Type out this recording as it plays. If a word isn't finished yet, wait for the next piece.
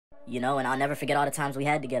you know, and I'll never forget all the times we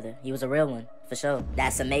had together. He was a real one, for sure.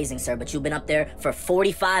 That's amazing, sir, but you've been up there for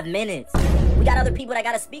 45 minutes. We got other people that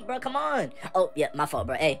gotta speak, bro, come on. Oh, yeah, my fault,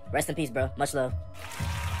 bro. Hey, rest in peace, bro. Much love.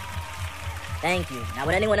 Thank you. Now,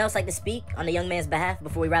 would anyone else like to speak on the young man's behalf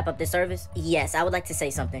before we wrap up this service? Yes, I would like to say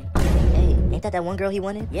something. Hey, ain't that one girl he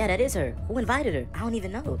wanted? Yeah, that is her. Who invited her? I don't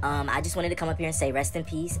even know. I just wanted to come up here and say rest in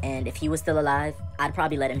peace, and if he was still alive, I'd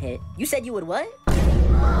probably let him hit. You said you would what?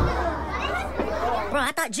 Bro,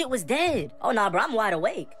 I thought Jit was dead. Oh, nah, bro, I'm wide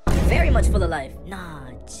awake. Very much full of life.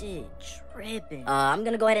 Nah, Jit tripping. I'm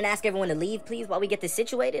gonna go ahead and ask everyone to leave, please, while we get this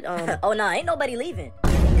situated. Oh, nah, ain't nobody leaving.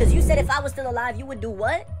 Cause you said if I was still alive, you would do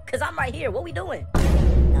what? Cause I'm right here. What we doing?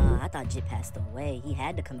 Nah, I thought Jit passed away. He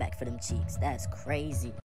had to come back for them cheeks. That's crazy.